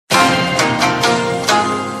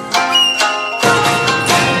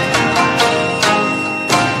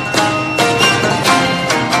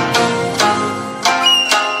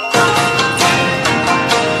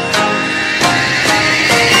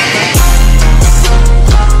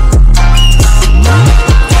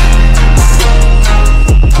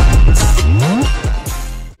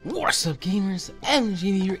gamers?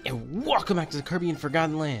 Ep15 here, and welcome back to the Kirby and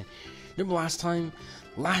Forgotten Land. Remember last time?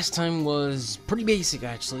 Last time was pretty basic,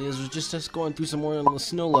 actually. It was just us going through some more of the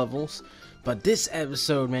snow levels. But this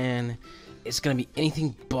episode, man, it's gonna be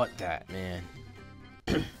anything but that, man.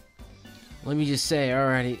 Let me just say,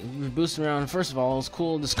 alrighty, we're boosting around. First of all, it was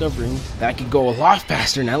cool discovering that I could go a lot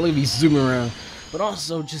faster now. Look at me zooming around. But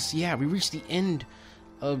also, just, yeah, we reached the end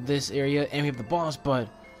of this area, and we have the boss, but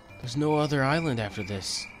there's no other island after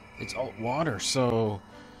this. It's all water, so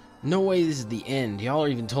no way this is the end. Y'all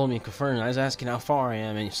even told me in confirming. I was asking how far I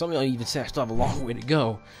am, and some of y'all even said I still have a long way to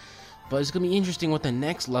go. But it's gonna be interesting what the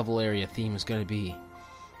next level area theme is gonna be.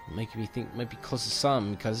 Making me think it might be close to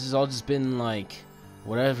something, because this has all just been like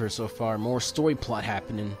whatever so far. More story plot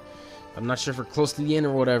happening. I'm not sure if we're close to the end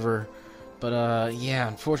or whatever. But yeah,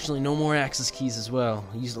 unfortunately no more access keys as well.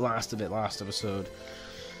 I used the last of it last episode.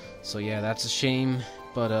 So yeah, that's a shame.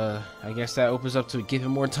 But I guess that opens up to give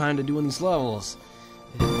him more time to doing these levels.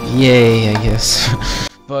 Yay, I guess.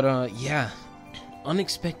 But yeah,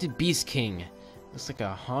 Unexpected Beast King. Looks like a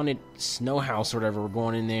haunted snow house or whatever. We're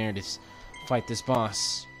going in there to fight this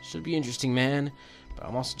boss. Should be interesting, man. But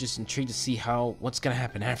I'm also just intrigued to see what's gonna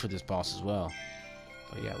happen after this boss as well.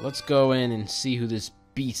 But yeah, let's go in and see who this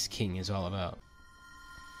Beast King is all about.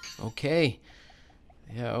 Okay.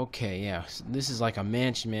 Yeah, okay, yeah. So this is like a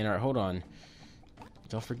mansion, man. Alright, hold on.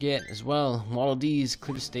 Don't forget as well, Waddle Dees,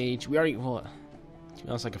 clear the stage. We already, well, to be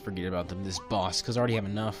honest, I could forget about this boss, because I already have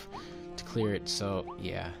enough to clear it, so,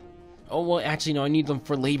 yeah. Oh, well, actually, no, I need them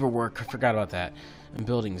for labor work. I forgot about that. And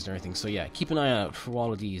buildings and everything, so yeah, keep an eye out for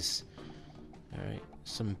Waddle Dees. Alright,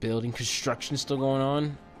 some building construction still going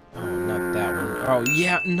on. Oh, not that one. Oh,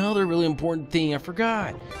 yeah, another really important thing, I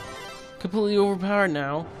forgot. Completely overpowered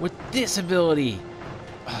now with this ability.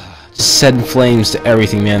 Just setting flames to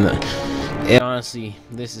everything, man. And honestly,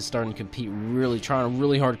 this is starting to compete trying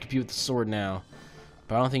really hard to compete with the sword now.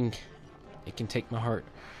 But I don't think it can take my heart.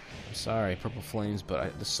 I'm sorry, Purple Flames,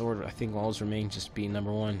 but the sword, I think, will always remain just being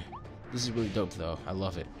 #1. This is really dope, though. I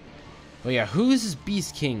love it. But yeah, who is this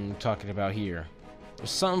Beast King we're talking about here? There's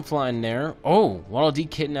something flying there. Oh, Waddle Dee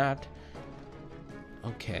kidnapped.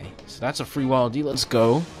 Okay, so that's a free Waddle Dee. Let's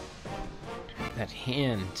go. That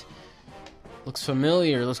hand looks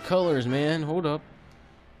familiar. Those colors, man. Hold up.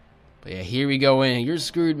 But yeah, here we go in. You're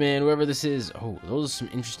screwed, man, whoever this is. Oh, those are some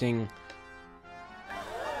interesting...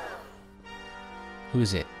 Who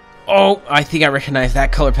is it? Oh, I think I recognize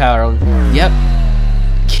that color palette. Yep.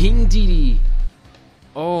 King Dedede.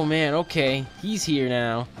 Oh, man, okay. He's here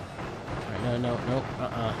now. Alright, no.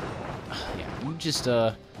 Yeah, you just,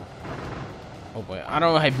 Oh, boy. I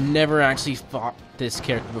don't know. I've never actually fought this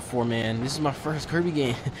character before, man. This is my first Kirby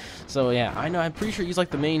game. So, yeah, I know. I'm pretty sure he's like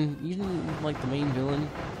the main... like the main villain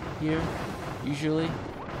here, usually.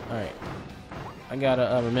 Alright. I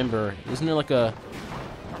gotta remember, isn't there like a...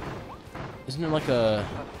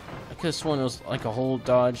 I could have sworn it was like a whole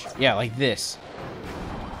dodge. Yeah, like this.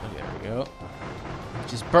 There we go.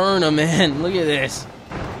 Just burn him, man. Look at this.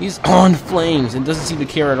 He's on flames and doesn't seem to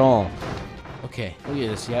care at all. Okay, look at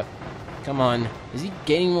this. Yep. Come on. Is he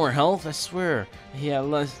gaining more health? I swear. He had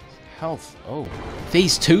less health. Oh.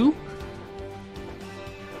 Phase 2?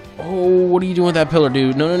 Oh, what are you doing with that pillar,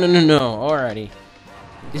 dude? No. Alrighty.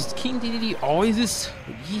 Is King Dedede always this?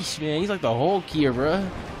 Yeesh, man. He's like the Hulk here, bruh.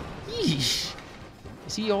 Yeesh.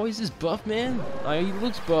 Is he always this buff, man? Like, he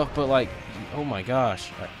looks buff, but like, oh my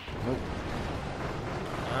gosh. Right. Nope.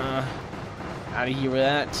 Out of here with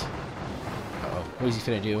that. Uh-oh. What is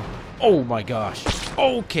he finna do? Oh my gosh.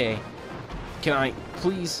 Okay. Can I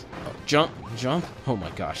please jump? Oh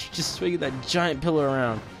my gosh. Just swinging that giant pillar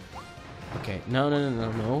around. Okay.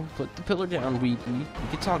 No. Put the pillar down. We can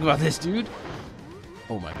talk about this, dude.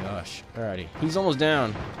 Oh my gosh. Alrighty. He's almost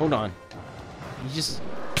down. Hold on. He just...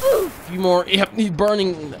 a few more. Yep, he's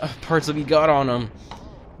burning parts that we got on him.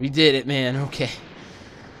 We did it, man. Okay.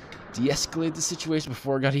 De-escalate the situation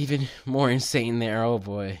before it got even more insane there. Oh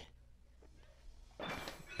boy.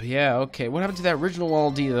 But yeah, okay. What happened to that original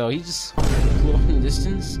Waddle Dee, though? He just flew off in the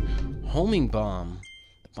distance. Homing bomb.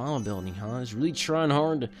 The bomb ability, huh? He's really trying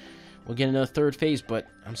hard to... We'll get another third phase, but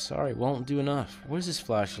I'm sorry, won't do enough. What is this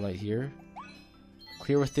flashlight here?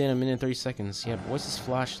 Clear within a minute and 30 seconds. Yeah, but what's this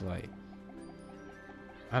flashlight?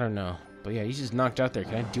 I don't know. But yeah, he's just knocked out there.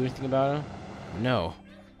 Can I do anything about him? No.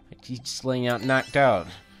 He's just laying out, knocked out.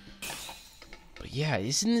 But yeah,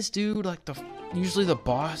 isn't this dude like usually the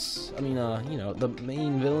boss? I mean, you know, the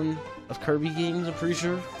main villain of Kirby games, I'm pretty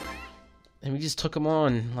sure. And we just took him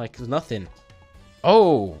on like nothing.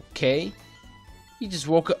 Oh, okay. He just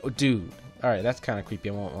woke up. Oh, dude. Alright, that's kind of creepy.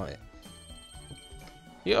 I won't want it.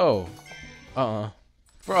 Yo.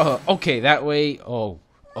 Bro, okay, that way. Oh,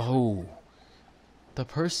 Oh. The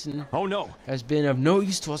person Oh no! has been of no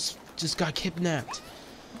use to us, just got kidnapped.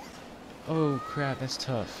 Oh crap, that's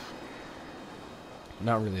tough.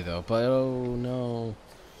 Not really though, but oh no.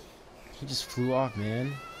 He just flew off,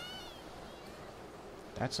 man.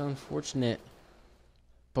 That's unfortunate.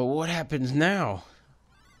 But what happens now?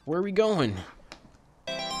 Where are we going?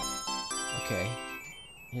 Okay.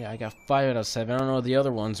 Yeah, I got 5 out of 7. I don't know what the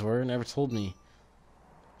other ones were. Never told me.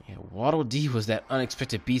 Yeah, Waddle Dee was that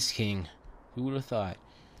unexpected Beast King. Who would have thought?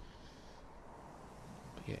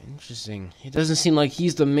 Yeah, interesting. It doesn't seem like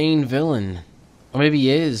he's the main villain. Or maybe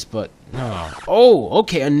he is, but no. Oh,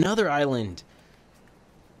 okay, another island.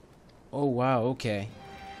 Oh, wow, okay.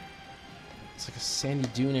 It's like a sandy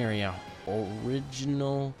dune area.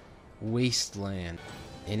 Original wasteland.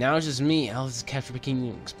 And now it's just me. Alice is captured. We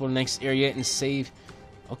can explore the next area and save.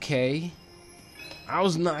 Okay. I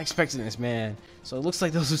was not expecting this, man. So it looks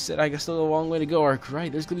like those who said I got still a long way to go are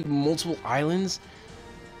right. There's gonna be multiple islands.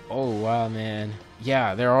 Oh wow, man.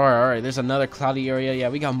 Yeah, there are. All right, there's another cloudy area. Yeah,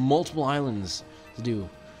 we got multiple islands to do,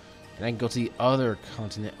 and I can go to the other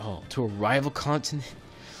continent. Oh, to a rival continent.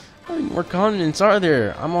 How many more continents are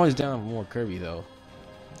there? I'm always down for more Kirby though.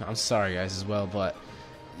 I'm sorry guys as well, but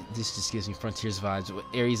this just gives me Frontiers vibes with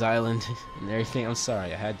Ares Island and everything. I'm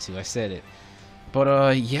sorry, I had to. I said it.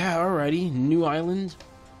 But yeah, alrighty. New island.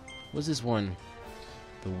 What's this one?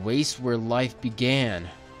 The waste where life began.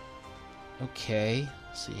 Okay.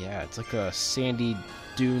 So yeah, it's like a sandy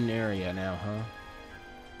dune area now, huh?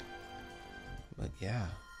 But yeah,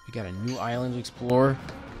 we got a new island to explore.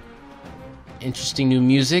 Interesting new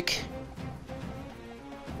music.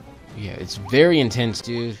 Yeah, it's very intense,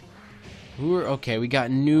 dude. Okay, we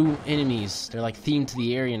got new enemies. They're like themed to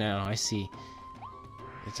the area now. I see.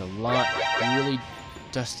 It's a lot, really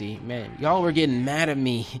dusty. Man, y'all were getting mad at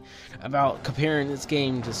me about comparing this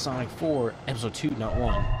game to Sonic 4 Episode 2, not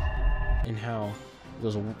 1. And how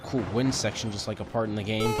there's a cool wind section just like a part in the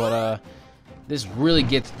game. But this really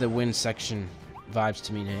gets the wind section vibes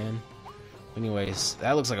to me, man. Anyways,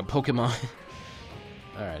 that looks like a Pokemon.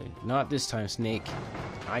 Alright, not this time, Snake.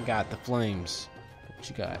 I got the flames. What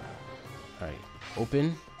you got? Alright,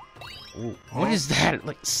 open. Ooh, what is that?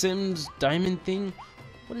 Like Sims diamond thing?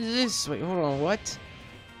 What is this? Wait, hold on, what?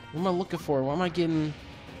 What am I looking for? Why am I getting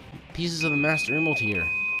pieces of the Master Emerald here?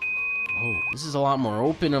 Oh, this is a lot more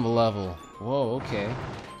open of a level. Whoa, okay.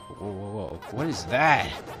 Whoa, whoa, whoa. What is that?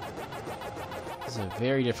 This is a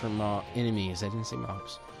very different enemies. I didn't say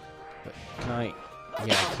mobs. But can I?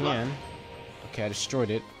 Yeah, I can. Okay, I destroyed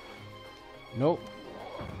it. Nope.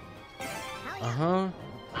 Uh-huh.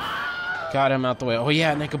 Got him out the way. Oh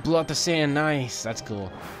yeah, and I could blow out the sand. Nice. That's cool.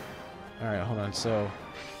 Alright, hold on. So,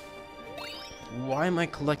 why am I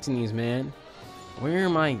collecting these, man? Where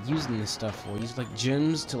am I using this stuff for? Use like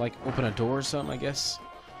gems to like open a door or something, I guess?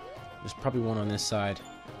 There's probably one on this side.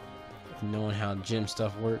 Knowing how gem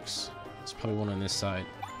stuff works, there's probably one on this side.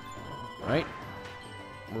 Right?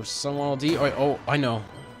 We're someone D. Oh, I know.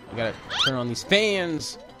 I gotta turn on these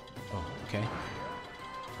fans. Oh, okay.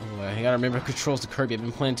 Oh, I gotta remember controls to Kirby. I've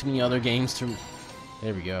been playing too many other games to.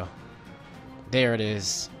 There we go. There it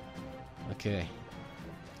is. Okay.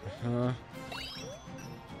 What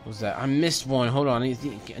was that? I missed one. Hold on. I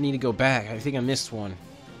need to go back. I think I missed one.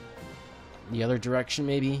 The other direction,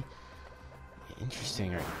 maybe?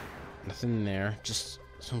 Interesting. Right. Nothing in there. Just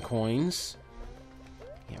some coins.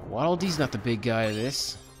 Yeah, Waddle Dee's not the big guy of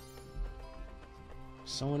this.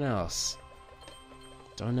 Someone else.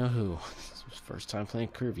 Don't know who. This was first time playing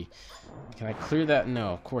Kirby. Can I clear that? No,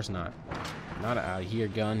 of course not. Not out of here,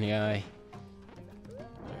 gun guy.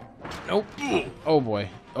 Nope. Oh boy.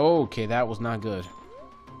 Okay, that was not good.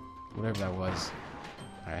 Whatever that was.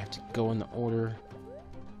 I have to go in the order.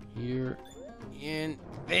 Here. And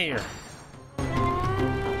there.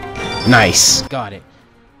 Nice. Got it.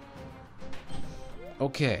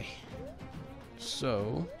 Okay.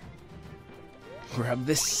 So. Grab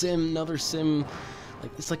this sim, another sim.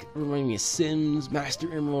 Like, it's like reminding me of Sims,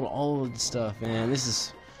 Master Emerald, all of the stuff, man. This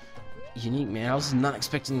is unique, man. I was not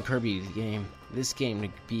expecting Kirby this game to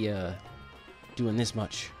be doing this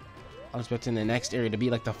much. I was expecting the next area to be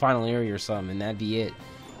like the final area or something, and that'd be it.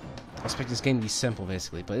 I expect this game to be simple,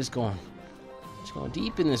 basically, but it's going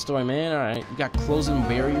deep in this story, man. All right, we got closing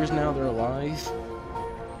barriers now. They're alive.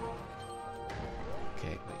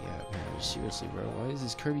 Okay, but yeah, man, seriously, bro, why is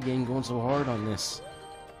this Kirby game going so hard on this?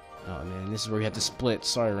 Oh man, this is where we have to split.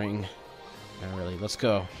 Sorry, Ring. Not really. Let's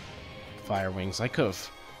go. Fire Wings. I could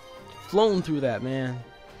have flown through that, man.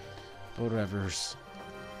 Whatever's.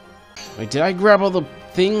 Wait, did I grab all the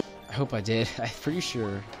things? I hope I did. I'm pretty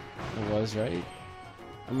sure it was, right?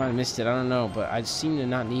 I might have missed it. I don't know, but I seem to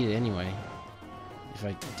not need it anyway. if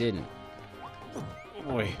I didn't. Oh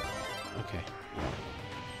boy. Okay.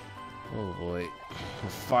 Oh boy.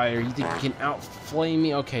 Fire, you think you can outflame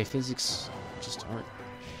me? Okay, physics just aren't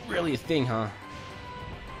really a thing, huh?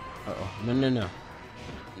 Uh-oh. No, no, no.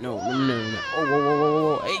 No, no, no, no. Oh, whoa, whoa,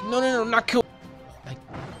 whoa, whoa. Hey, no, no, no, not cool. Like,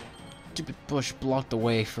 stupid bush blocked the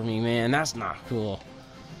way for me, man. That's not cool.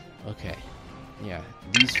 Okay. Yeah,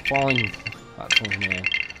 these falling platforms, man.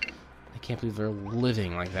 I can't believe they're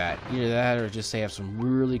living like that. Either that or just they have some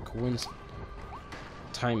really coincident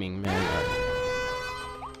timing, man.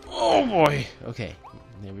 Oh boy! Okay,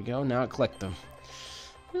 there we go. Now collect them.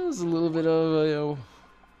 That was a little bit of a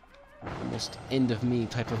almost end of me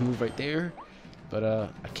type of move right there. But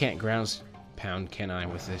I can't ground pound, can I,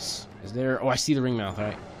 with this? Is there? Oh, I see the ring mouth.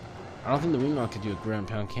 Right? I don't think the ring mouth could do a ground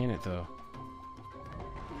pound, can it though?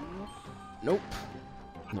 Nope.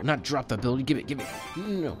 No, not drop the ability. Give it. Give it.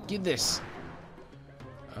 No, give this.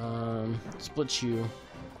 Split you.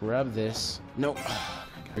 Grab this. Nope.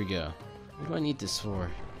 Here we go. What do I need this for?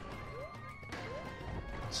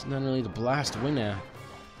 It's not really to blast win at.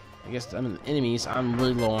 I guess I'm in the enemies. I'm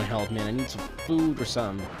really low on health, man. I need some food or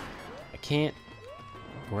something. I can't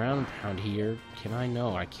ground pound here. Can I?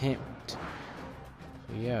 No, I can't. So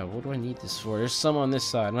yeah, what do I need this for? There's some on this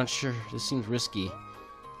side. I'm not sure. This seems risky.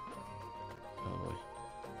 Oh boy.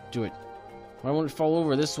 Do it. Why won't it fall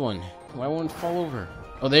over? This one. Why won't it fall over?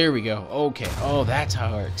 Oh, there we go. Okay. Oh, that's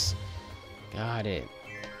how it works. Got it.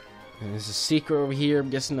 And there's a secret over here. I'm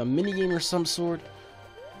guessing a minigame or some sort.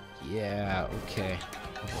 Yeah, okay.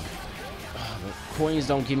 Oh, the coins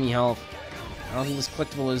don't give me health. I don't think this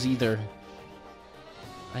collectible is either.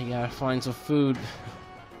 I gotta find some food.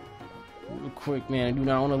 Real quick, man. I do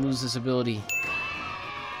not want to lose this ability.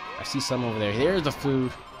 I see some over there. There's the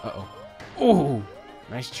food. Uh-oh. Oh!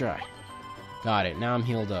 Nice try. Got it. Now I'm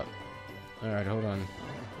healed up. Alright, hold on.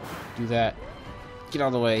 Do that. Get out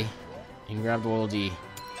of the way. And grab the oil D.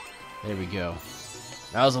 There we go.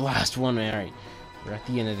 That was the last one, man. Alright. We're at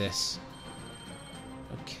the end of this.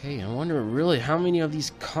 Okay, I wonder really how many of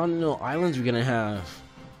these continental islands we're gonna have.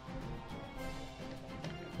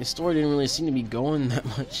 The story didn't really seem to be going that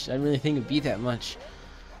much. I didn't really think it'd be that much.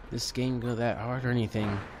 This game go that hard or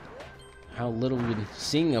anything. How little we've been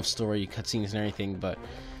seeing of story cutscenes and everything, but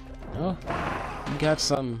oh, we got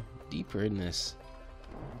some deeper in this.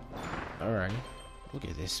 Alright. Look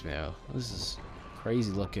at this, man. This is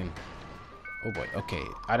crazy looking. Oh boy, okay.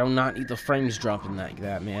 I do not need the frames dropping like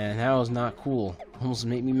that, man. That was not cool. Almost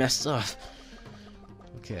made me mess up.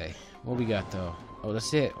 Okay, what we got though? Oh,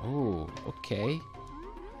 that's it. Oh, okay.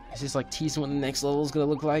 Is this like teasing what the next level is gonna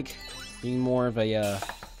look like? Being more of a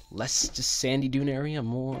less just sandy dune area,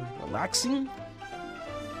 more relaxing?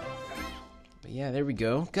 But yeah, there we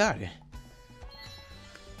go. Got it.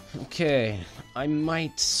 Okay, I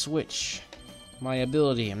might switch my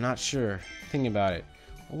ability. I'm not sure. Thinking about it.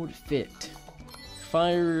 What would it fit?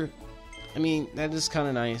 Fire. I mean, that is kind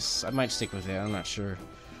of nice. I might stick with it. I'm not sure.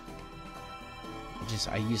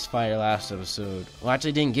 I used fire last episode. Well,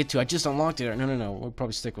 actually, I didn't get to. I just unlocked it. No, no, no. We'll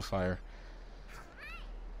probably stick with fire.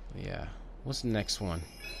 Yeah. What's the next one?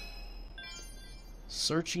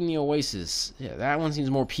 Searching the Oasis. Yeah, that one seems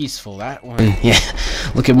more peaceful. That one. Yeah.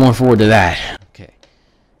 Looking more forward to that. Okay.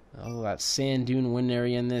 Oh, that sand dune wind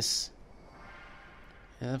area in this.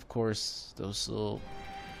 And of course, those little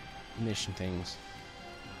mission things.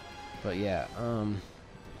 But yeah,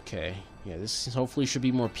 okay. Yeah, this hopefully should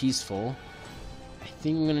be more peaceful. I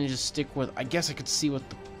think I'm gonna just stick with, I guess I could see what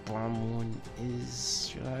the bomb one is.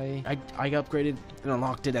 Should I? I upgraded and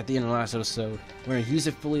unlocked it at the end of the last episode. We're gonna use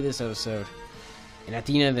it fully this episode. And at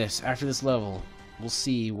the end of this, after this level, we'll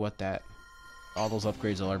see what all those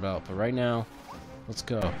upgrades are about. But right now, let's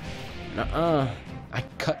go. Nuh-uh. I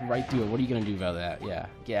cut right through it. What are you gonna do about that? Yeah,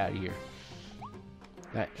 get out of here.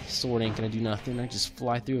 That sword ain't gonna do nothing. I just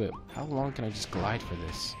fly through it. How long can I just glide for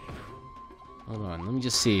this? Hold on, let me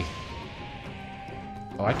just see.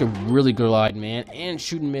 Oh, I can really glide, man, and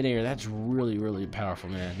shoot in midair. That's really, really powerful,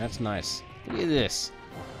 man. That's nice. Look at this.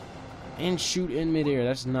 And shoot in midair.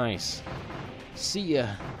 That's nice. See ya.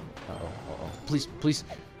 Uh-oh, uh-oh. Please, please.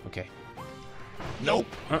 Okay. Nope.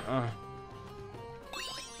 Uh-uh.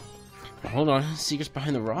 Hold on. Secrets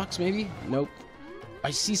behind the rocks, maybe? Nope.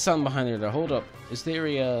 I see something behind there, though. Hold up. Is there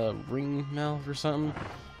a ring mouth or something?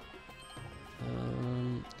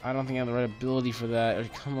 I don't think I have the right ability for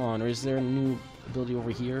that. Come on. Or is there a new ability over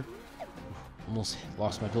here? Almost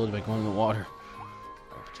lost my ability by going in the water.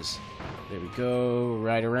 Just, there we go.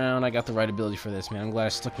 Right around. I got the right ability for this, man. I'm glad I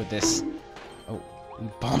stuck with this. Oh, we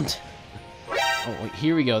bumped. Oh, wait,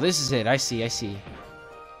 here we go. This is it. I see.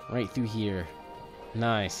 Right through here.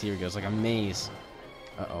 Nice. Here we go. It's like a maze.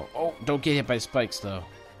 Uh-oh. Oh, don't get hit by spikes, though.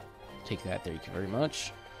 Take that. Thank you very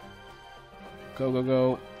much. Go, go,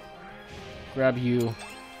 go. Grab you.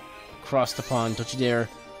 Cross the pond. Don't you dare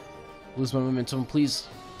lose my momentum. Please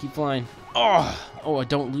keep flying. Oh! Oh, I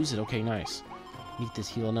don't lose it. Okay, nice. Need this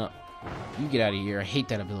healing up. You get out of here. I hate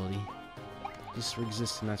that ability. Just for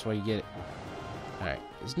existing. That's why you get it. Alright.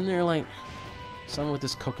 Isn't there, like, something with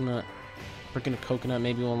this coconut? Freaking a coconut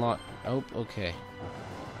maybe will unlock. Oh, okay.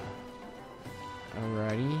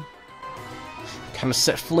 Alrighty. Kind of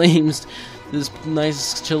set flames to this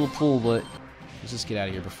nice chill pool, but let's just get out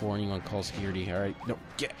of here before anyone calls security. Alright, no,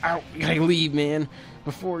 get out! You gotta leave, man,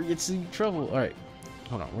 before he gets in trouble. Alright,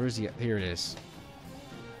 hold on, where is he at? Here it is.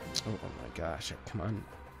 Oh my gosh, come on.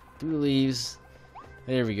 Through the leaves.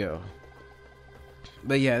 There we go.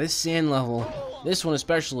 But yeah, this sand level, this one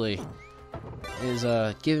especially, is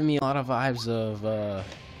giving me a lot of vibes of, I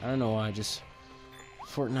don't know why, just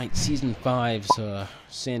Fortnite Season 5's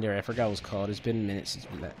sand area. I forgot what it was called. It's been a minute since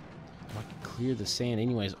we that. Oh, I can clear the sand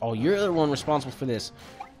anyways. Oh, you're the one responsible for this.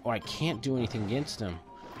 Oh, I can't do anything against him.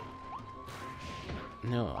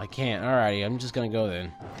 No, I can't. Alrighty, I'm just gonna go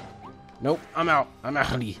then. Nope, I'm out. I'm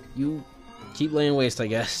out. You keep laying waste, I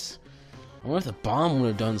guess. I wonder if the bomb would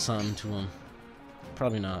have done something to him.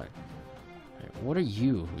 Probably not. Right, what are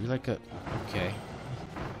you? You're like a... Okay.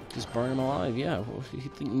 Just burn him alive. Yeah, what do you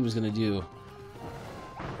think he was gonna do?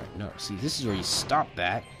 Right, no, see, this is where you stop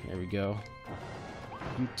that. There we go.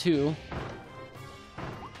 You too.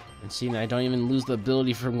 And see, I don't even lose the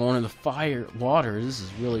ability from going in the fire water. This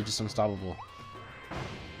is really just unstoppable.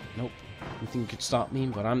 Nope. You think you could stop me?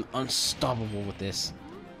 But I'm unstoppable with this.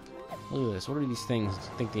 Look at this. What are these things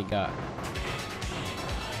I think they got?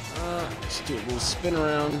 Let's do a little spin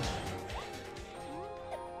around.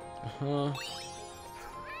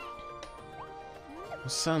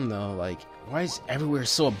 Some though, like, why is everywhere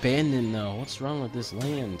so abandoned though? What's wrong with this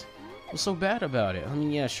land? What's so bad about it? I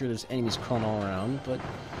mean, yeah, sure, there's enemies crawling all around, but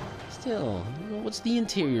still, what's the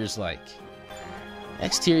interiors like?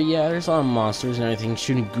 Exterior, yeah, there's a lot of monsters and everything,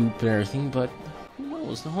 shooting goop and everything, but who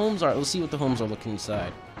knows? The homes are. Let's see what the homes are looking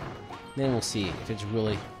inside. Then we'll see if it's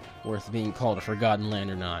really worth being called a forgotten land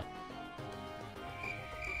or not.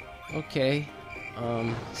 Okay,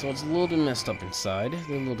 so it's a little bit messed up inside. There's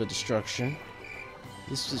a little bit of destruction.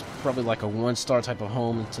 This is probably like a one-star type of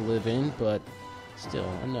home to live in, but still,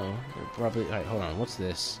 I know. They're probably... Alright, hold on. What's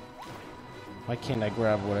this? Why can't I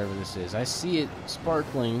grab whatever this is? I see it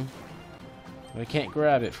sparkling, but I can't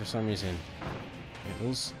grab it for some reason. Yeah,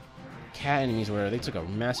 those cat enemies, whatever, they took a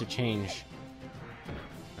massive change.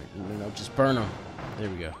 Right, no, just burn them. There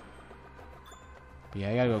we go. But yeah,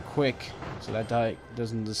 I gotta go quick, so that guy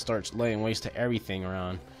doesn't just start laying waste to everything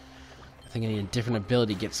around. I think I need a different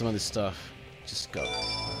ability to get some of this stuff. Just go.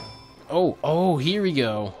 Oh, here we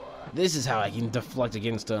go. This is how I can deflect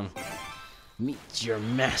against him. Meet your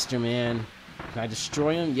master, man. Can I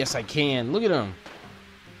destroy him? Yes, I can. Look at him.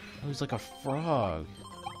 Oh, he's like a frog.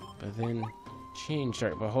 But then changed.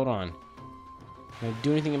 Alright, but hold on. Can I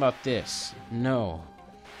do anything about this? No.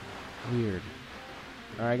 Weird.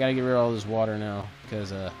 Alright, I gotta get rid of all this water now,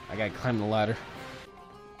 because I gotta climb the ladder.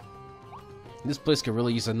 This place could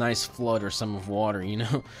really use a nice flood or some of water, you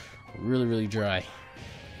know? Really, really dry.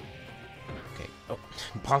 Okay. Oh,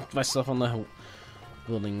 bonked myself on the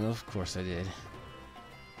building. Of course I did.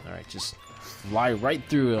 Alright, just fly right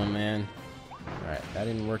through him, man. Alright, that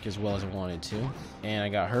didn't work as well as I wanted to. And I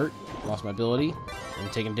got hurt, lost my ability,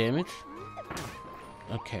 and taking damage.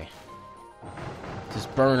 Okay.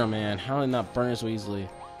 Just burn him, man. How did I not burn it so easily?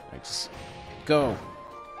 Alright, just go.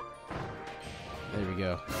 There we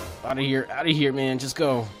go. Out of here, man. Just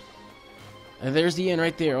go. And there's the end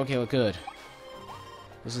right there. Okay, well, good.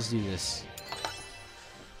 Let's just do this.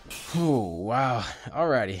 Oh, wow.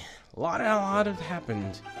 Alrighty. A lot have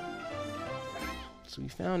happened. So we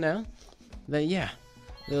found out that, yeah,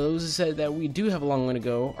 those who said that we do have a long way to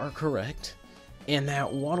go are correct. And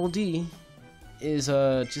that Waddle Dee is,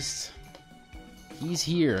 just... He's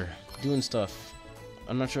here, doing stuff.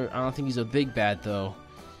 I'm not sure, I don't think he's a big bad, though.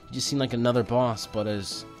 He just seemed like another boss, but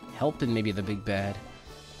as helping maybe the big bad.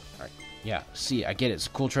 Alright, yeah, see, I get it, it's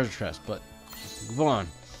a cool treasure chest, but move on.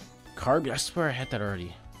 Kirby, I swear I had that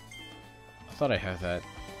already. I thought I had that,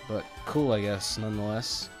 but cool, I guess,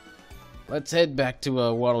 nonetheless. Let's head back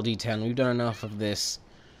to Waddle Dee Town. We've done enough of this.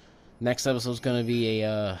 Next episode's gonna be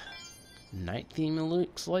a night theme, it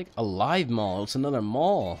looks like. A live mall, it's another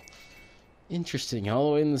mall. Interesting, all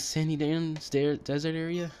the way in the sandy desert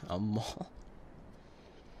area? A mall?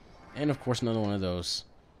 And of course another one of those.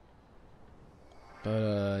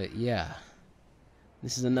 But yeah.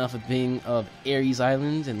 This is enough of being of Ares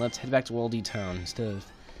Island, and let's head back to Waddle Dee Town instead of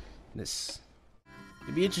this.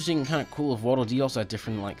 It'd be interesting and kind of cool if Waddle Dee also had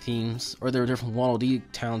different like themes, or there were different Waddle Dee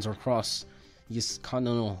towns across these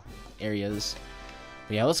continental areas.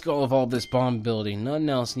 But yeah, let's go evolve this bomb building. Nothing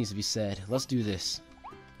else needs to be said. Let's do this.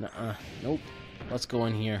 Nuh-uh. Nope. Let's go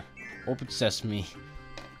in here. Open sesame.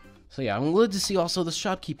 So yeah, I'm glad to see also the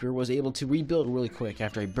shopkeeper was able to rebuild really quick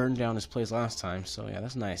after I burned down his place last time. So yeah,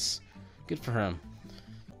 that's nice. Good for him.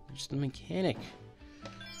 Just a mechanic.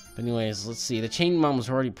 But anyways, let's see. The chain bomb was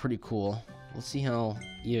already pretty cool. Let's see how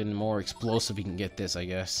even more explosive we can get this, I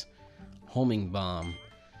guess. Homing bomb.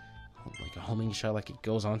 Like a homing shot, like it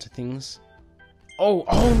goes onto things. Oh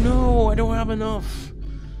no! I don't have enough!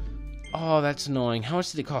 Oh, that's annoying. How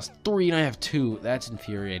much did it cost? 3 and I have 2. That's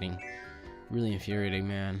infuriating. Really infuriating,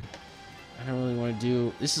 man. I don't really want to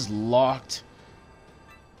do... This is locked.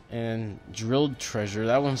 And drilled treasure.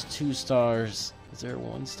 That one's 2 stars. Is there a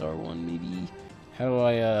 1-star one, maybe? How do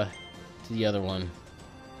I, to the other one?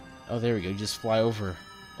 Oh, there we go. You just fly over.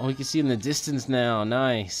 Oh, you can see in the distance now.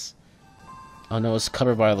 Nice. Oh, no, it's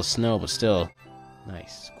covered by all the snow, but still.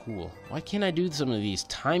 Nice. Cool. Why can't I do some of these?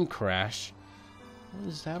 Time crash? What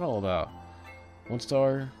is that all about? 1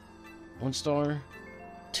 star. 1 star.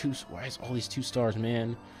 2. Why is all these 2 stars,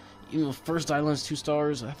 man? Even the first island's 2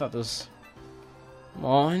 stars? I thought this... Come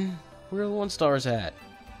on. Where are the 1 stars at?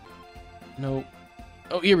 Nope.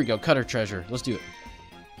 Oh, here we go. Cutter treasure. Let's do it.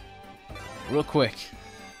 Real quick.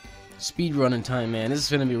 Speed running time, man. This is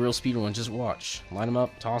gonna be a real speed run. Just watch. Line them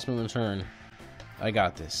up, toss them, and turn. I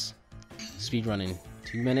got this. Speed running.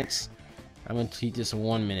 2 minutes. I'm gonna teach this in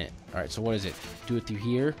 1 minute. Alright, so what is it? Do it through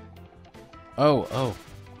here. Oh.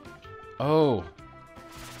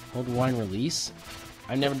 Hold Y and release.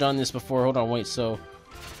 I've never done this before. Hold on, wait, so...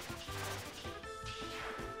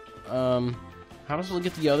 how am I supposed to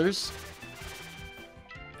get the others?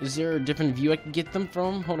 Is there a different view I can get them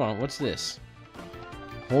from? Hold on, what's this?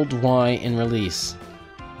 Hold Y and release.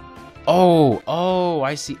 Oh,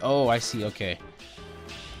 I see. Oh, I see, okay.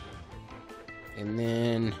 And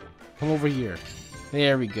then come over here.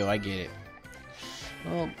 There we go, I get it.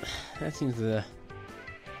 Well, that seems to...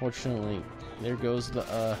 Fortunately, there goes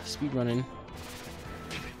the speed running.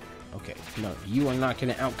 Okay, no, you are not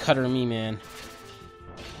gonna out-cutter me, man.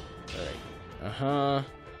 Alright.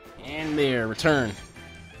 And there, return.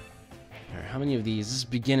 Alright, how many of these? This is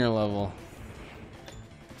beginner level.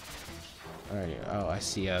 Alright, oh, I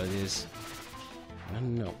see how it is.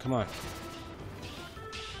 No, come on.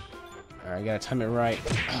 Alright, I gotta time it right.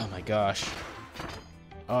 Oh my gosh.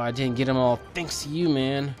 Oh, I didn't get them all. Thanks to you,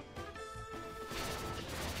 man.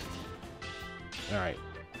 Alright.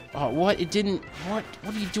 Oh, what? It didn't... What?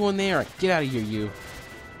 What are you doing there? Get out of here, you.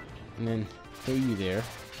 And then throw you there.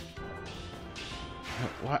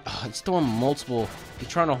 What? Oh, it's throwing multiple. You're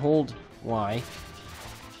trying to hold Y.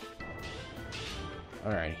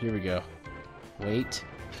 Alright, here we go. Wait.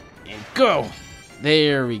 And go!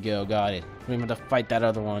 There we go. Got it. We don't have to fight that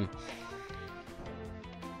other one.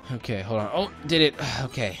 Okay, hold on. Oh, did it.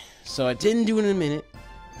 Okay. So I didn't do it in a minute.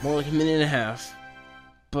 More like a minute and a half.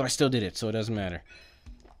 But I still did it, so it doesn't matter.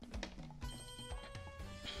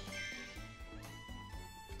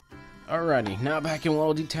 Alrighty, now back in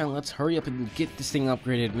Waddle Dee Town. Let's hurry up and get this thing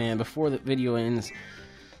upgraded, man, before the video ends.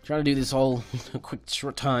 Trying to do this all in a quick,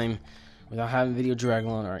 short time without having video drag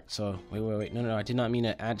on. Alright, so, wait. No, I did not mean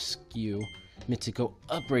to ask you. I meant to go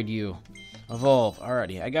upgrade you. Evolve.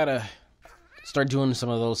 Alrighty, I gotta start doing some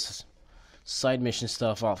of those side mission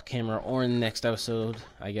stuff off camera or in the next episode,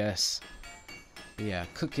 I guess. But yeah,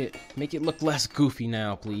 cook it. Make it look less goofy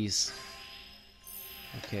now, please.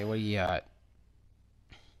 Okay, what do you got?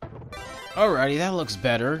 Alrighty, that looks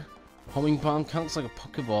better. Homing bomb counts like a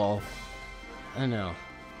Pokeball. I don't know.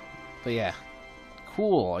 But yeah.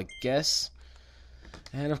 Cool, I guess.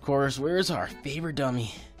 And of course, where's our favorite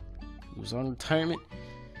dummy? He was on retirement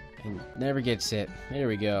and never gets it. There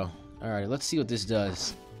we go. Alright, let's see what this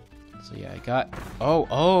does. So yeah, I got...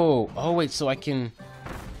 Oh, wait, so I can...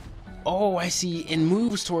 Oh, I see. It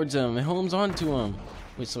moves towards him. It homes onto him.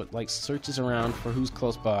 Wait, so it like searches around for who's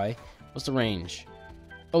close by. What's the range?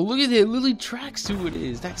 Oh, look at it. It literally tracks who it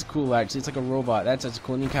is. That's cool, actually. It's like a robot. That's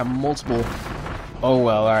cool. And you can have multiple... Oh,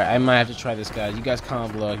 well, alright. I might have to try this, guys. You guys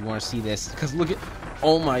comment below if you want to see this. Because look at...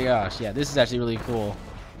 Oh, my gosh. Yeah, this is actually really cool.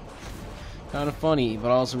 Kind of funny, but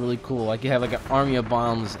also really cool. Like, you have, like, an army of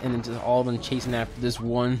bombs, and then just all of them chasing after this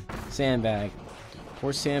one sandbag.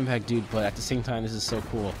 Poor sandbag, dude, but at the same time, this is so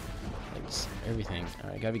cool. Like, just everything.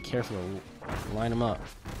 Alright, gotta be careful. Line them up.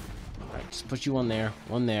 Alright, just put you one there.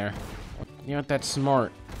 One there. You're not that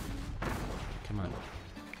smart. Come on.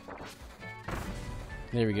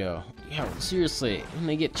 There we go. Yeah, seriously, when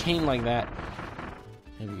they get chained like that.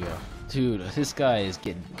 There we go. Dude, this guy is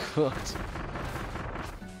getting cooked.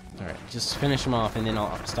 Alright, just finish him off and then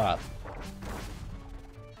I'll stop.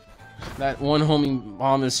 That one homing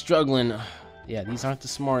bomb is struggling. Yeah, these aren't the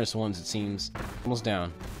smartest ones, it seems. Almost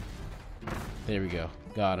down. There we go.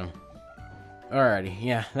 Got him. Alrighty,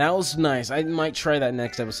 yeah, that was nice. I might try that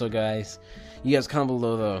next episode, guys. You guys comment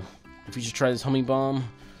below, though, if you should try this homing bomb,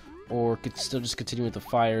 or could still just continue with the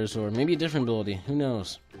fires, or maybe a different ability. Who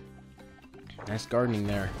knows? Nice gardening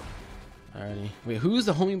there. Alrighty. Wait, who's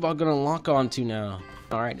the homing bomb gonna lock onto now?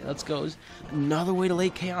 Alright, let's go. Another way to lay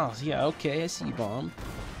chaos. Yeah, okay, I see you, bomb.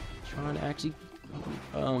 Trying to actually,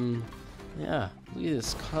 yeah, look at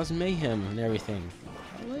this, cause mayhem and everything.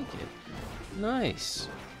 I like it. Nice.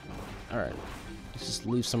 Alright, let's just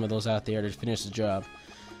leave some of those out there to finish the job.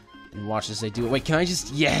 And watch as they do it. Wait, can I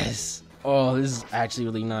just, yes! Oh, this is actually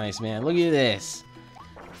really nice, man. Look at this.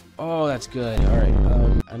 Oh, that's good. Alright,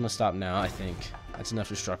 I'm gonna stop now, I think. That's enough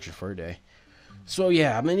destruction for a day. So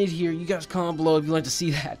yeah, I'm gonna need to hear you guys comment below if you'd like to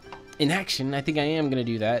see that in action. I think I am gonna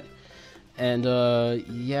do that. And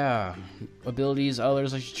yeah, abilities,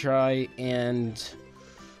 others I should try, and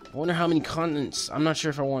I wonder how many continents. I'm not sure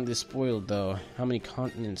if I want this spoiled though, how many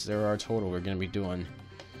continents there are total we're gonna be doing.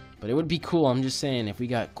 But it would be cool, I'm just saying, if we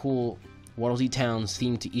got cool Waddle Dee towns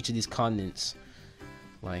themed to each of these continents.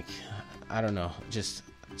 Like, I don't know, just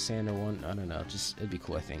sand or one, I don't know, just, it'd be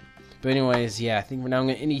cool, I think. But anyways, yeah, I think for now I'm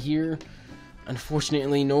gonna end it here.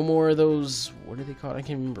 Unfortunately, no more of those, what are they called? I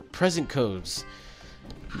can't remember. Present codes.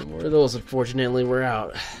 No more of those, unfortunately. We're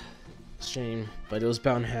out. Shame, but it was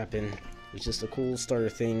bound to happen. It's just a cool starter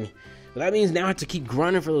thing. But that means now I have to keep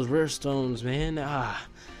grinding for those rare stones, man.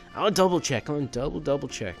 I'll double check. I'm gonna double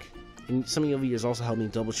check. And some of you guys also helped me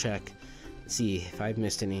double check. See if I've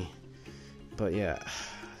missed any. But yeah,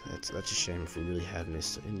 that's a shame if we really have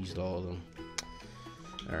missed and used all of them.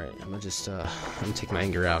 Alright, I'm gonna take my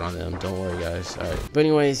anger out on them. Don't worry, guys. Alright. But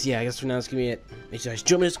anyways, yeah, I guess for now, it's gonna be it. Make sure you guys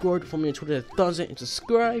jump in Discord, follow me on Twitter, thumbs it, and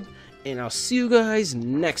subscribe. And I'll see you guys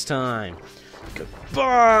next time.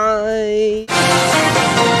 Goodbye!